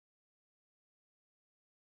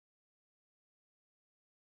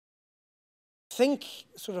think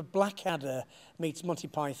sort of Blackadder meets Monty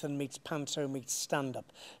Python meets Panto meets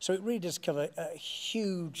stand-up. So it really does cover a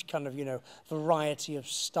huge kind of, variety of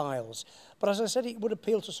styles. But as I said, it would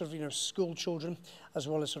appeal to sort of, school children as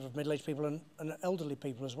well as sort of middle-aged people and elderly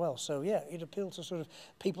people as well. So yeah, it appealed to sort of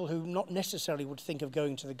people who not necessarily would think of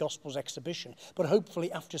going to the Gospels exhibition, but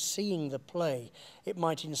hopefully after seeing the play, it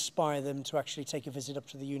might inspire them to actually take a visit up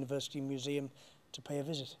to the University Museum to pay a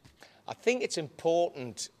visit. I think it's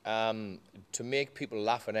important to make people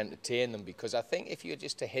laugh and entertain them, because I think if you're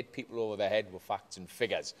just to hit people over the head with facts and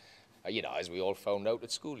figures, as we all found out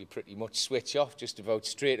at school, you pretty much switch off just about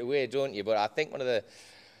straight away, don't you? But I think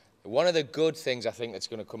one of the good things I think that's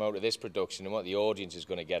going to come out of this production, and what the audience is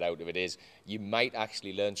going to get out of it, is you might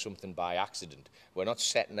actually learn something by accident. We're not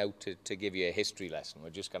setting out to give you a history lesson. We're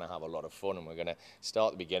just going to have a lot of fun, and we're going to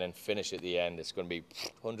start at the beginning, finish at the end. It's going to be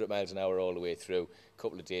 100 miles an hour all the way through. A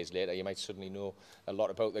couple of days later, you might suddenly know a lot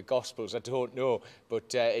about the Gospels. I don't know,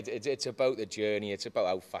 but it's about the journey. It's about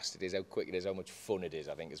how fast it is, how quick it is, how much fun it is,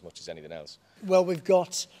 I think, as much as anything else. Well, we've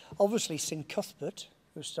got, obviously, St Cuthbert,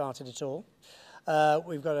 who started it all.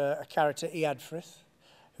 We've got a character, Eadfrith,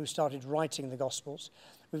 who started writing the Gospels.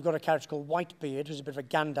 We've got a character called Whitebeard, who's a bit of a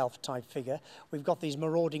Gandalf-type figure. We've got these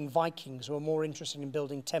marauding Vikings who are more interested in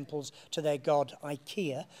building temples to their god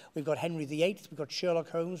Ikea. We've got Henry VIII, we've got Sherlock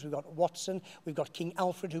Holmes, we've got Watson, we've got King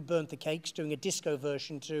Alfred, who burnt the cakes, doing a disco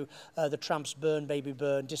version to the Tramps' Burn, Baby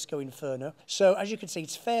Burn, Disco Inferno. So, as you can see,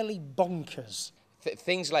 it's fairly bonkers.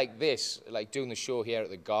 Things like this, like doing the show here at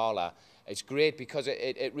the Gala, it's great because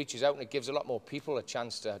it reaches out and it gives a lot more people a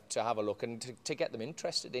chance to have a look and to get them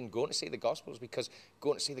interested in going to see the Gospels, because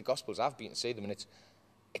going to see the Gospels, I've been to see them, and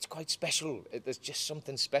it's quite special. There's just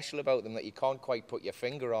something special about them that you can't quite put your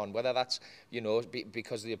finger on, whether that's,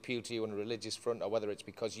 because they appeal to you on a religious front, or whether it's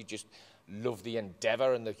because you just love the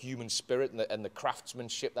endeavour and the human spirit and the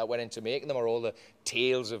craftsmanship that went into making them, or all the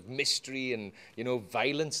tales of mystery and,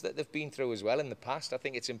 violence that they've been through as well in the past. I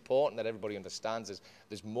think it's important that everybody understands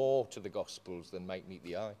there's more to the Gospels than might meet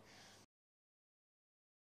the eye.